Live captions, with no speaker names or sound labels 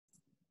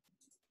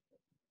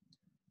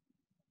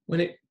When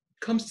it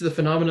comes to the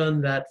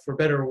phenomenon that, for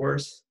better or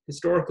worse,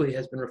 historically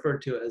has been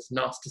referred to as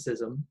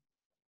Gnosticism,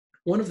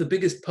 one of the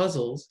biggest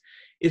puzzles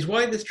is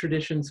why this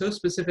tradition so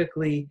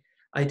specifically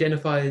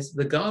identifies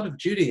the God of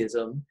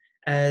Judaism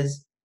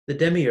as the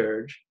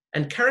demiurge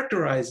and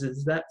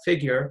characterizes that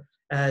figure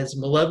as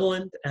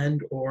malevolent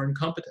and or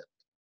incompetent.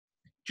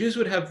 Jews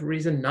would have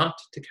reason not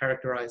to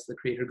characterize the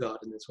creator God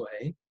in this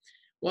way,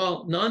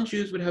 while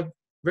non-Jews would have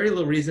very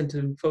little reason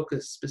to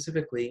focus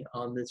specifically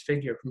on this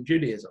figure from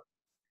Judaism.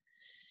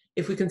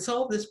 If we can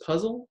solve this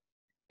puzzle,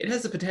 it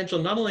has the potential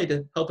not only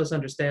to help us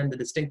understand the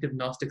distinctive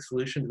Gnostic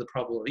solution to the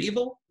problem of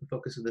evil, the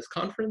focus of this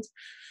conference,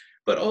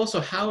 but also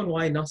how and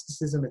why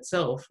Gnosticism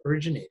itself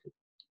originated.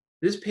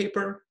 This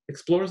paper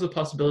explores the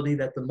possibility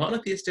that the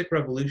monotheistic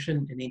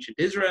revolution in ancient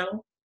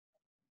Israel,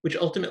 which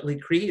ultimately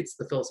creates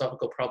the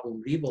philosophical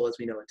problem of evil as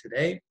we know it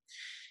today,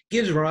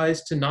 gives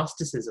rise to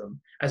Gnosticism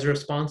as a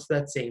response to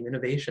that same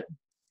innovation.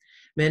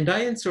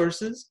 Mandaean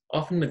sources,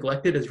 often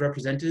neglected as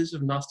representatives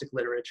of Gnostic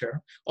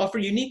literature, offer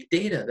unique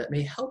data that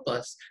may help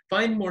us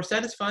find more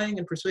satisfying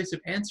and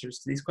persuasive answers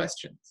to these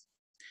questions.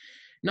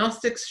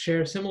 Gnostics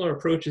share similar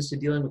approaches to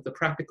dealing with the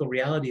practical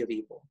reality of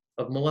evil,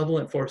 of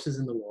malevolent forces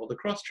in the world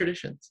across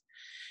traditions.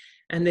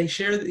 And they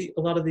share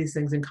a lot of these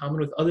things in common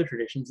with other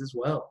traditions as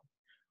well.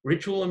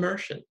 Ritual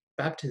immersion,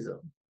 baptism,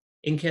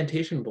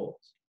 incantation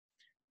bowls.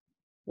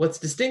 What's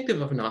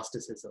distinctive of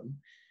Gnosticism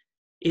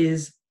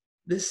is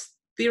this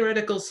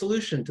theoretical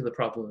solution to the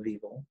problem of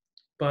evil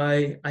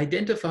by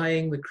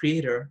identifying the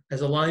creator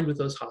as aligned with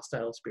those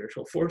hostile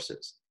spiritual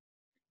forces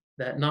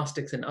that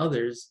Gnostics and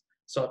others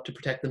sought to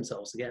protect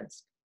themselves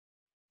against.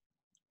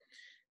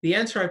 The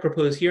answer I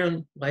propose here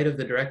in light of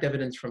the direct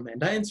evidence from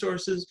Mandaean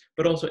sources,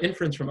 but also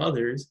inference from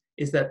others,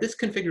 is that this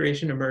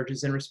configuration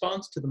emerges in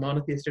response to the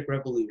monotheistic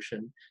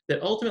revolution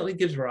that ultimately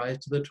gives rise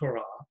to the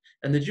Torah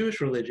and the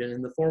Jewish religion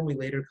in the form we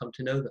later come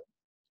to know them.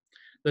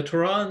 The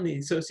Torah and the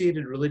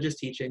associated religious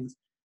teachings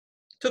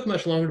took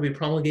much longer to be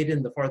promulgated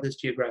in the farthest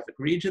geographic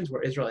regions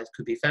where Israelites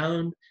could be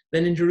found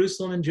than in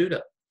Jerusalem and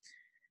Judah,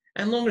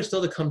 and longer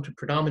still to come to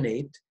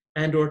predominate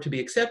and or to be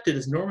accepted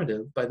as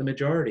normative by the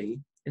majority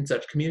in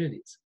such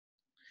communities.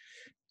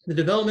 The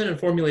development and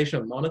formulation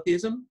of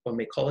monotheism, one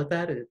may call it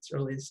that at its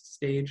earliest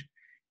stage,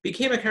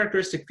 became a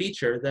characteristic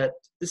feature that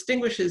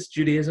distinguishes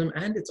Judaism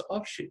and its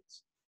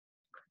offshoots.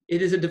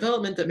 It is a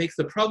development that makes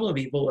the problem of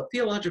evil a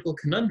theological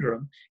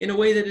conundrum in a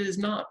way that it is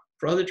not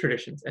for other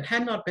traditions and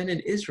had not been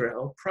in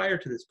Israel prior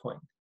to this point,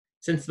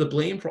 since the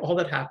blame for all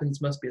that happens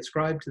must be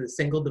ascribed to the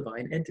single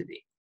divine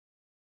entity.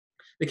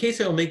 The case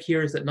I will make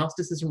here is that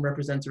Gnosticism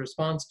represents a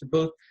response to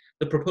both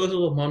the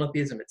proposal of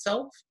monotheism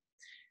itself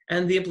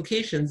and the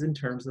implications in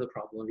terms of the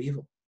problem of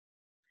evil.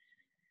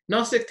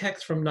 Gnostic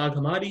texts from Nag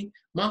Hammadi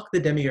mock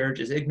the demiurge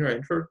as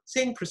ignorant for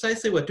saying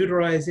precisely what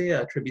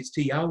Deutero-Isaiah attributes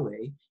to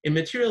Yahweh in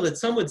material that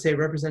some would say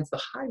represents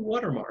the high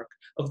watermark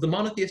of the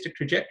monotheistic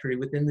trajectory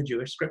within the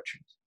Jewish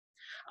scriptures.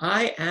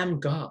 I am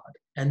God,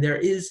 and there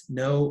is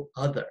no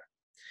other.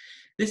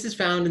 This is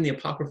found in the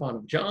Apocryphon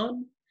of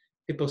John,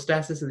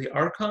 Hypostasis of the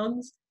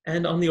Archons,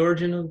 and on the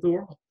origin of the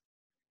world.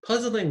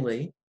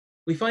 Puzzlingly,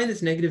 we find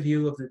this negative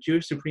view of the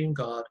Jewish supreme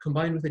God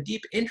combined with a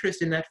deep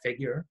interest in that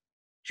figure,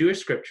 Jewish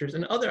scriptures,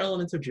 and other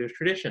elements of Jewish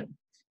tradition,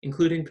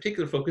 including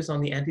particular focus on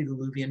the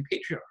antediluvian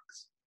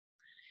patriarchs.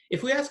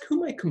 If we ask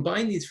who might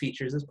combine these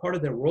features as part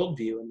of their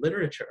worldview and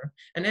literature,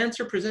 an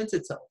answer presents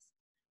itself.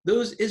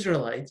 Those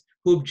Israelites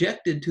who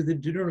objected to the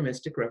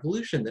Deuteronomistic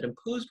revolution that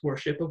imposed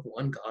worship of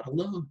one God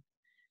alone.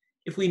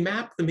 If we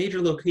map the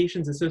major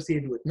locations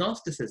associated with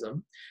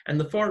Gnosticism and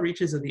the far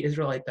reaches of the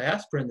Israelite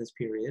diaspora in this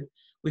period,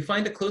 we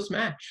find a close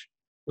match,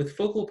 with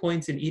focal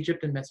points in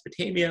Egypt and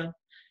Mesopotamia,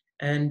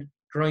 and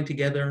drawing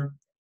together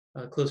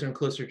closer and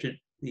closer to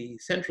the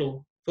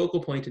central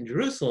focal point in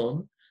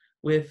Jerusalem,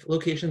 with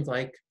locations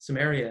like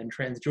Samaria and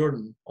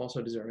Transjordan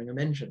also deserving a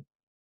mention.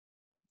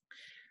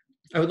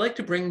 I would like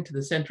to bring to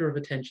the center of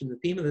attention the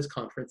theme of this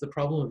conference, the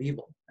problem of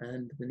evil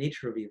and the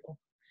nature of evil.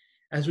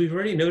 As we've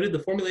already noted, the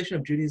formulation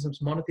of Judaism's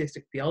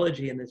monotheistic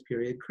theology in this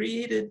period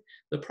created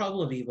the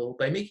problem of evil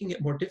by making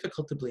it more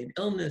difficult to blame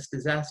illness,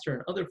 disaster,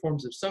 and other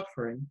forms of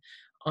suffering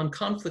on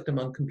conflict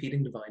among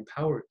competing divine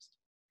powers.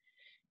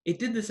 It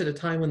did this at a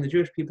time when the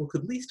Jewish people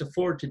could least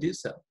afford to do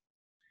so.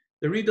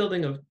 The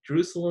rebuilding of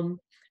Jerusalem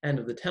and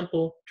of the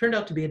temple turned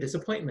out to be a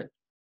disappointment.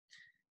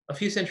 A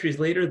few centuries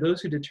later,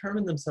 those who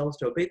determined themselves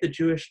to obey the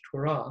Jewish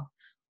Torah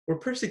were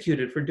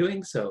persecuted for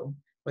doing so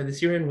by the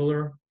Syrian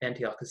ruler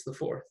Antiochus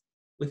IV.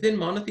 Within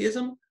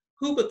monotheism,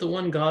 who but the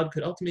one God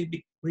could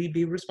ultimately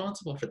be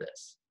responsible for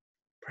this?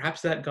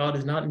 Perhaps that God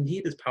is not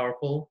indeed as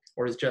powerful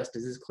or as just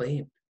as is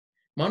claimed.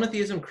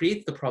 Monotheism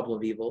creates the problem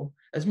of evil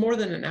as more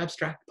than an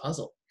abstract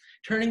puzzle,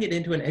 turning it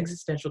into an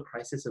existential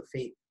crisis of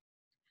faith.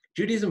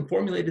 Judaism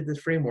formulated this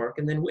framework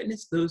and then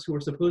witnessed those who were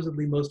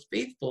supposedly most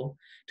faithful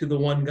to the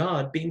one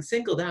God being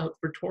singled out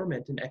for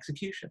torment and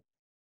execution.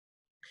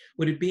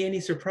 Would it be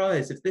any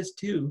surprise if this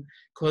too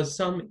caused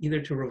some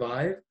either to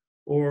revive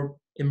or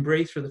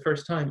embrace for the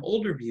first time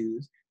older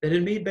views that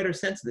had made better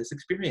sense of this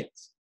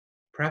experience?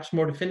 perhaps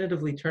more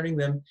definitively turning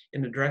them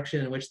in a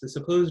direction in which the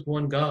supposed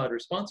one God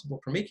responsible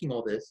for making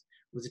all this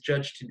was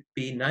judged to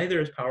be neither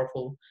as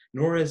powerful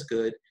nor as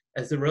good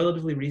as the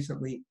relatively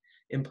recently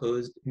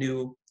imposed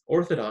new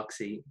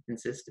orthodoxy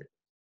insisted.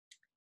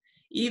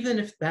 Even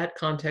if that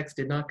context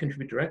did not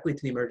contribute directly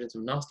to the emergence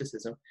of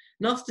Gnosticism,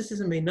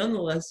 Gnosticism may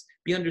nonetheless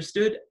be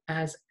understood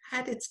as,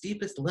 at its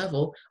deepest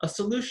level, a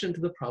solution to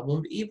the problem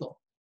of evil,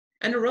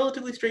 and a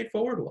relatively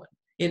straightforward one.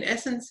 In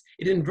essence,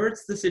 it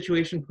inverts the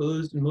situation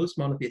posed in most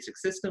monotheistic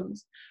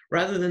systems.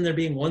 Rather than there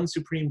being one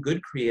supreme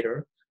good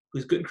creator,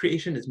 whose good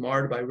creation is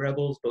marred by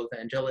rebels, both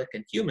angelic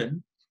and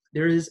human,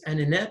 there is an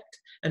inept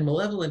and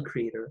malevolent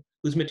creator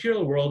whose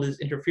material world is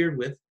interfered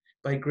with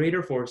by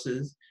greater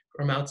forces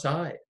from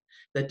outside,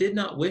 that did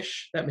not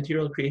wish that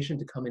material creation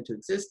to come into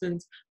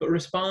existence, but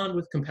respond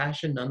with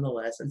compassion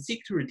nonetheless and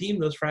seek to redeem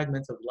those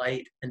fragments of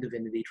light and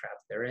divinity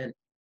trapped therein.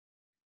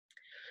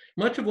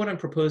 Much of what I'm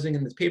proposing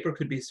in this paper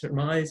could be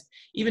surmised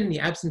even in the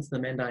absence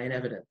of the Mandaean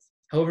evidence.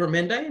 However,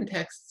 Mandaean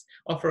texts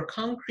offer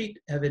concrete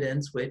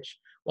evidence which,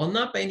 while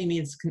not by any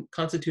means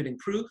constituting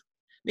proof,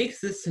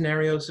 makes this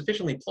scenario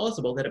sufficiently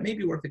plausible that it may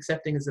be worth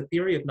accepting as a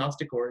theory of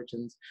Gnostic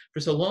origins for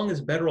so long as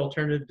a better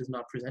alternative does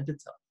not present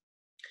itself.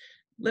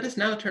 Let us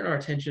now turn our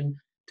attention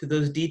to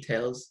those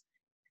details,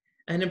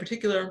 and in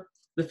particular,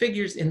 the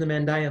figures in the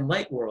Mandaean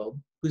light world,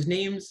 whose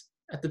names,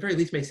 at the very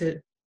least, may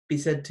be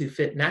said to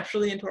fit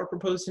naturally into our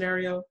proposed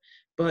scenario,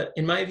 but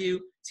in my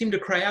view, seem to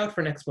cry out for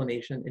an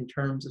explanation in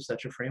terms of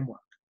such a framework.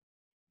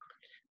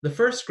 The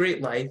first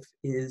great life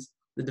is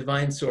the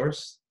divine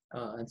source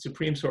and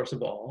supreme source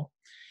of all,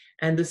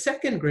 and the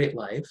second great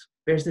life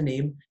bears the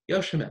name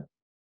Yoshemem.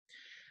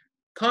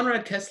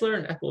 Konrad Kessler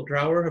and Ethel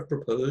Drower have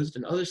proposed,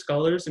 and other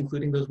scholars,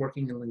 including those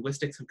working in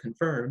linguistics, have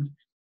confirmed,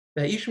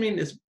 that Yoshemem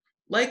is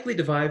likely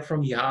derived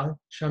from Yah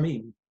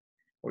Shamim,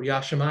 or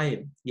Yah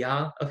Shemayim,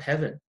 Yah of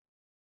heaven.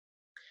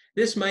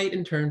 This might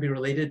in turn be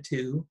related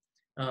to,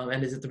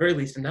 and is at the very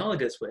least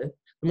analogous with,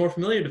 the more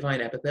familiar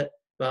divine epithet,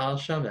 Baal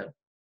Shamem.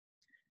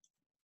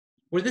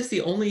 Were this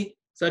the only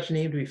such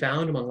name to be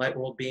found among light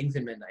world beings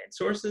in Mandaean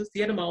sources,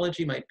 the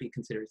etymology might be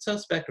considered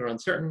suspect or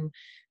uncertain,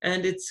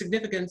 and its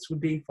significance would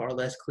be far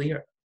less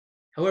clear.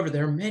 However,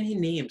 there are many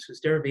names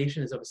whose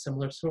derivation is of a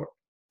similar sort.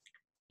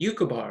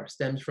 Yukobar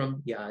stems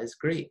from Yah is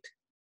great,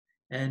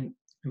 and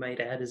I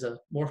might add is a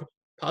more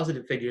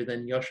positive figure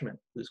than Yoshemem,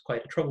 who's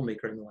quite a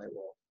troublemaker in the light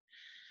world.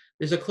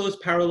 There's a close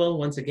parallel,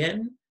 once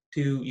again,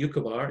 to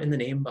Yukobar in the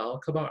name Baal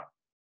Kabar.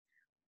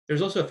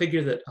 There's also a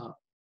figure that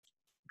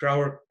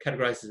Drower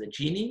categorized as a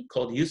genie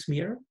called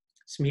Yusmir.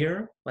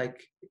 Smir,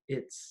 like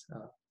its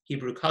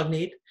Hebrew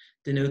cognate,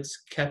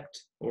 denotes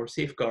kept or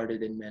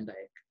safeguarded in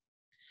Mandaic.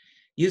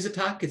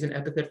 Yuzatak is an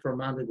epithet for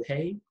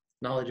Mandahe,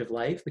 knowledge of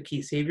life, the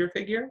key savior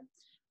figure.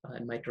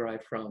 It might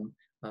derive from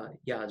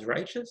Yah is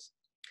righteous.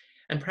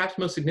 And perhaps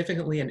most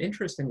significantly and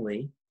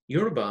interestingly,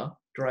 Yoruba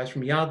derives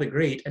from Yah the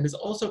Great and is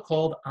also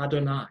called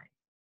Adonai,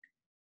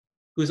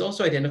 who is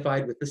also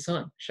identified with the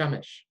sun,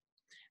 Shamash,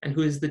 and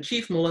who is the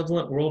chief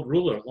malevolent world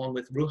ruler, along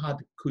with Ruha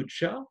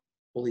Kudsha,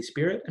 Holy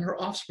Spirit, and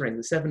her offspring,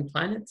 the 7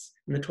 planets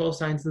and the 12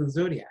 signs of the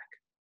zodiac.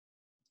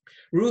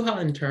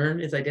 Ruha, in turn,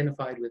 is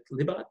identified with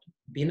Libat,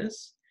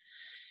 Venus,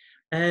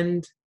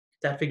 and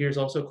that figure is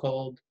also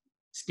called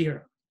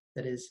Stira,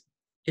 that is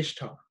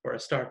Ishtar, or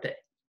Astarte.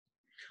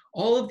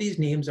 All of these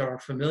names are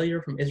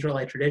familiar from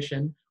Israelite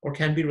tradition or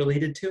can be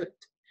related to it,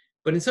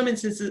 but in some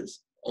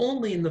instances,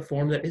 only in the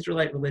form that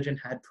Israelite religion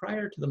had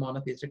prior to the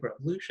monotheistic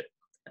revolution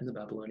and the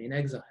Babylonian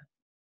exile.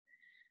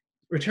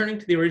 Returning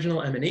to the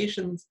original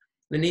emanations,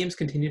 the names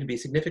continue to be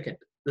significant.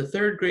 The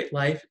third great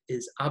life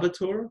is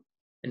Abatur,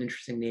 an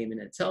interesting name in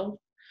itself,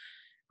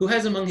 who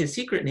has among his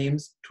secret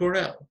names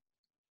Turel,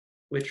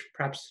 which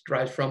perhaps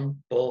derives from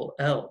Bul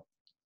El.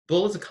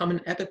 Bul is a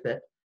common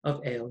epithet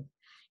of El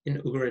in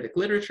Ugaritic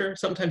literature,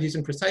 sometimes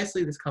using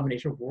precisely this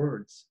combination of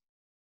words,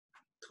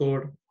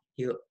 Tur,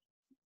 Il.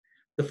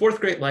 The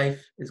fourth great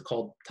life is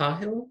called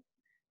Tahil,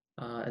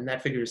 and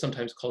that figure is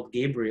sometimes called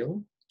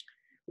Gabriel.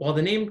 While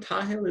the name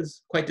Tahil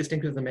is quite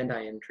distinctive of the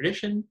Mandaean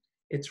tradition,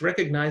 it's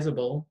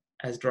recognizable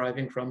as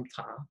deriving from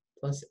Ta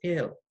plus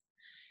El.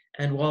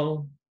 And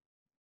while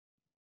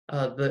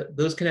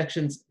those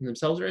connections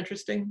themselves are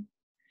interesting,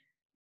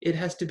 it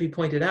has to be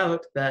pointed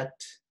out that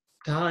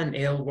Ta and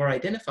El were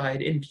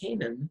identified in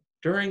Canaan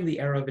during the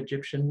era of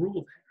Egyptian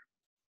rule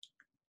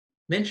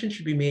there. Mention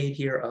should be made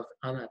here of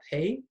Anat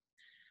Hay,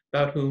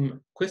 about whom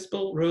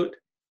Quispel wrote,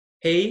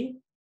 Hay,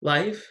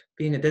 life,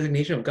 being a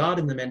designation of God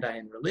in the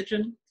Mandaean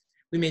religion,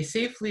 we may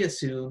safely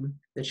assume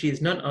that she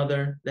is none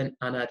other than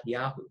Anat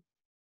Yahu.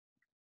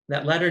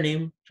 That latter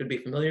name should be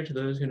familiar to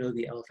those who know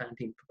the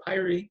Elephantine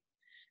papyri,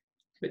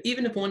 but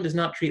even if one does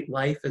not treat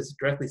life as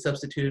directly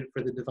substituted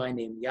for the divine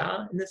name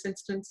Yah in this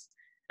instance,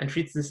 and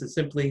treats this as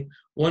simply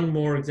one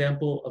more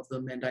example of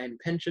the Mandaean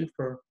penchant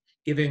for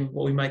giving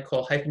what we might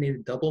call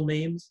hyphenated double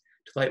names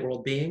to light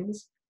world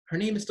beings, her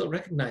name is still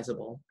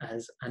recognizable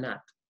as Anat.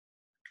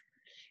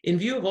 In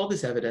view of all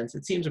this evidence,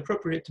 it seems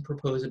appropriate to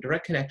propose a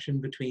direct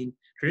connection between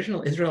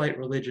traditional Israelite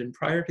religion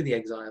prior to the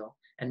exile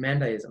and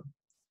Mandaism.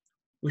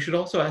 We should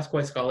also ask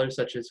why scholars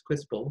such as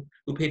Quispel,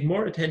 who paid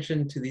more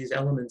attention to these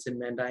elements in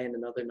Mandaean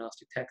and other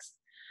Gnostic texts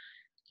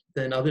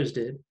than others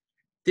did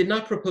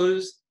not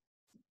propose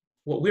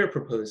what we're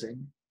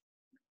proposing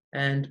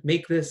and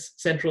make this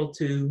central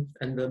to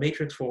and the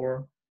matrix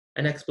for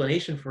an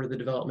explanation for the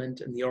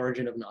development and the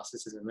origin of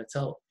Gnosticism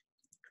itself.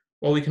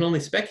 While we can only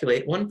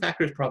speculate, one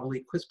factor is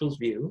probably Quispel's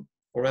view,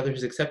 or rather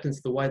his acceptance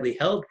of the widely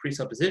held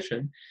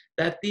presupposition,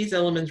 that these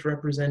elements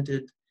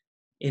represented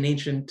in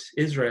ancient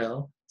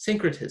Israel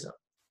syncretism,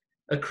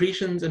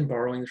 accretions and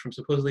borrowings from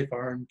supposedly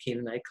foreign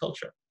Canaanite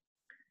culture.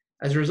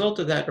 As a result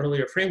of that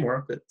earlier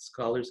framework that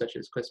scholars such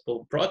as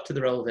Quispel brought to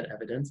the relevant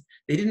evidence,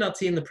 they did not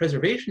see in the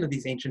preservation of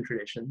these ancient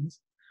traditions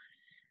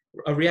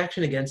a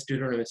reaction against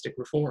Deuteronomistic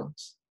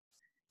reforms,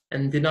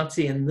 and did not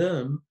see in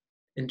them,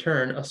 in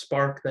turn, a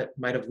spark that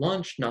might have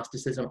launched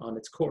Gnosticism on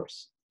its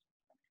course.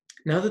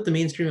 Now that the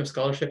mainstream of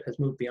scholarship has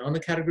moved beyond the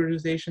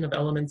categorization of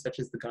elements such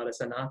as the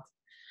goddess Anat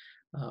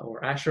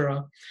or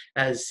Asherah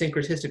as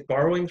syncretistic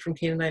borrowings from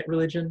Canaanite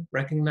religion,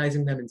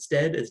 recognizing them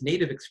instead as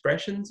native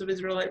expressions of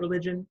Israelite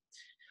religion,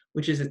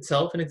 which is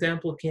itself an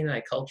example of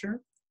Canaanite culture,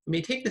 we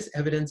may take this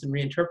evidence and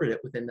reinterpret it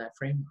within that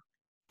framework.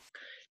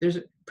 There's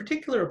a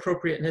particular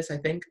appropriateness, I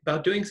think,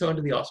 about doing so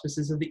under the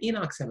auspices of the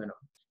Enoch Seminar,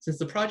 since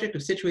the project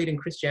of situating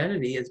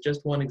Christianity as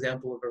just one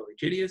example of early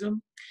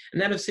Judaism,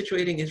 and that of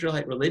situating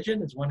Israelite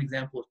religion as one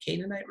example of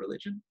Canaanite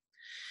religion,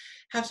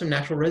 have some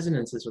natural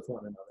resonances with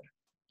one another.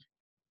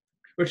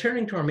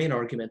 Returning to our main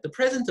argument, the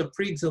presence of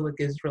pre-exilic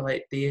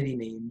Israelite deity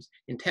names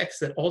in texts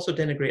that also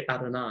denigrate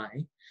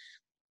Adonai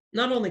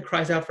not only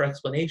cries out for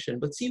explanation,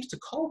 but seems to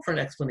call for an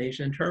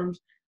explanation in terms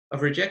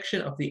of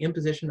rejection of the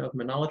imposition of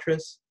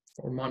monolatrous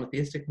or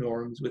monotheistic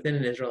norms within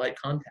an Israelite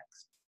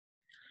context.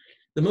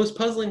 The most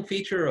puzzling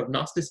feature of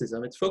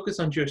Gnosticism, its focus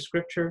on Jewish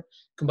scripture,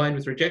 combined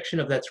with rejection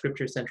of that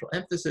scripture's central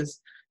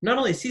emphasis, not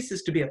only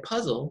ceases to be a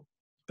puzzle,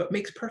 but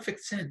makes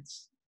perfect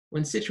sense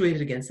when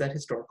situated against that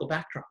historical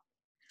backdrop.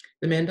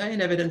 The Mandaean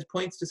evidence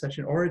points to such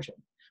an origin,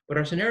 but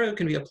our scenario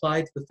can be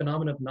applied to the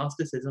phenomenon of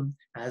Gnosticism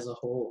as a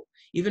whole,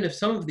 even if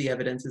some of the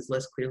evidence is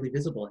less clearly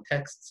visible in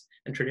texts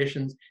and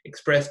traditions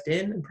expressed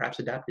in, and perhaps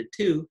adapted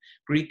to,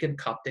 Greek and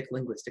Coptic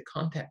linguistic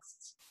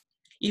contexts.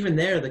 Even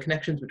there, the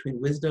connections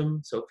between wisdom,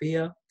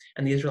 Sophia,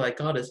 and the Israelite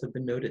goddess have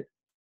been noted.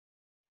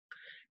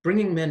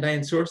 Bringing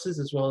Mandaean sources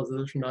as well as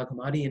those from Nag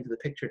Hammadi into the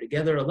picture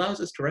together allows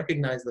us to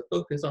recognize the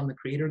focus on the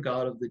creator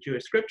God of the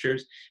Jewish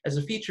scriptures as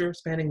a feature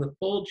spanning the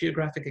full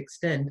geographic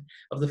extent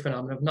of the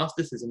phenomenon of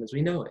Gnosticism as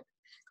we know it,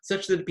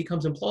 such that it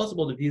becomes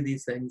implausible to view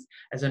these things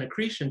as an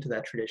accretion to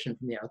that tradition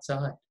from the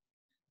outside,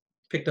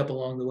 picked up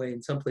along the way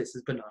in some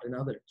places but not in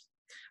others.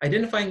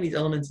 Identifying these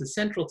elements as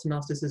central to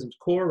Gnosticism's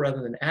core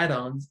rather than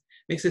add-ons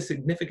makes a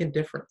significant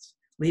difference,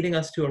 leading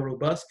us to a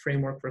robust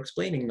framework for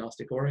explaining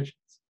Gnostic origins.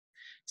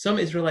 Some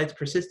Israelites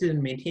persisted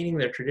in maintaining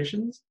their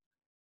traditions,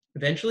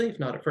 eventually, if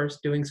not at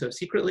first, doing so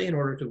secretly in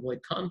order to avoid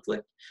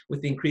conflict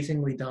with the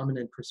increasingly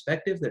dominant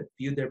perspective that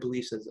viewed their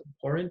beliefs as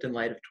abhorrent in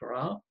light of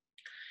Torah.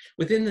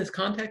 Within this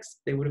context,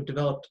 they would have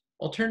developed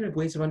alternative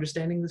ways of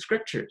understanding the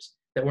scriptures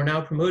that were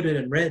now promoted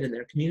and read in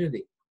their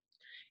community.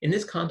 In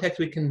this context,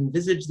 we can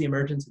envisage the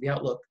emergence of the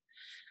outlook,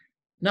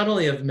 not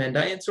only of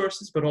Mandaean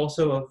sources, but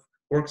also of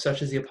works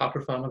such as the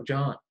Apocryphon of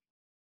John,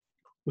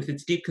 with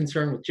its deep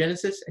concern with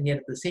Genesis, and yet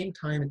at the same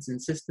time its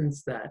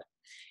insistence that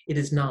it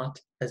is not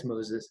as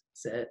Moses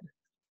said.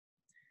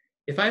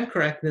 If I'm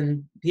correct,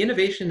 then the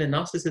innovation in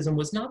Gnosticism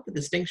was not the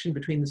distinction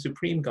between the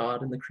supreme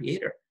God and the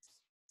creator.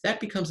 That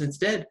becomes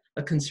instead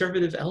a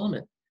conservative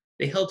element.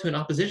 They held to in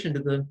opposition to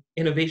the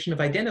innovation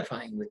of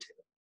identifying the two.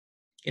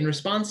 In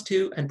response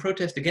to and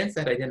protest against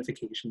that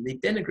identification, they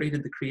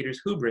denigrated the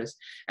creator's hubris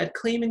at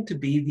claiming to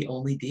be the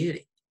only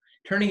deity,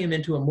 turning him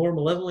into a more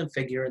malevolent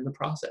figure in the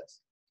process.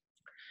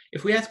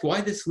 If we ask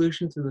why this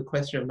solution to the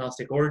question of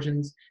Gnostic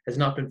origins has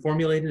not been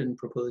formulated and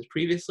proposed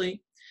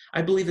previously,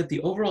 I believe that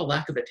the overall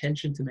lack of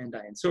attention to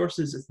Mandaean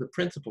sources is the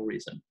principal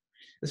reason,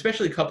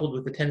 especially coupled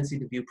with the tendency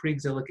to view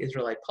pre-exilic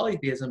Israelite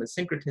polytheism as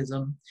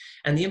syncretism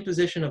and the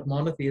imposition of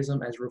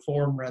monotheism as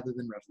reform rather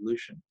than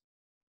revolution.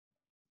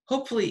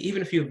 Hopefully,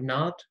 even if you have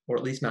not, or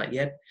at least not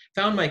yet,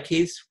 found my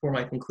case for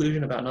my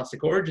conclusion about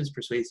Gnostic origins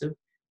persuasive,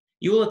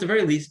 you will at the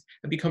very least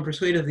have become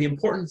persuaded of the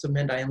importance of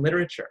Mandaean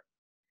literature,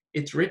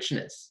 its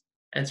richness,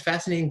 and its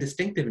fascinating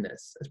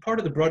distinctiveness as part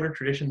of the broader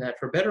tradition that,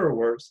 for better or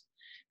worse,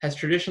 has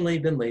traditionally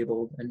been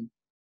labeled, and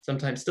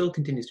sometimes still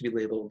continues to be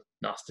labeled,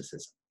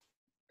 Gnosticism.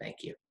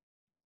 Thank you.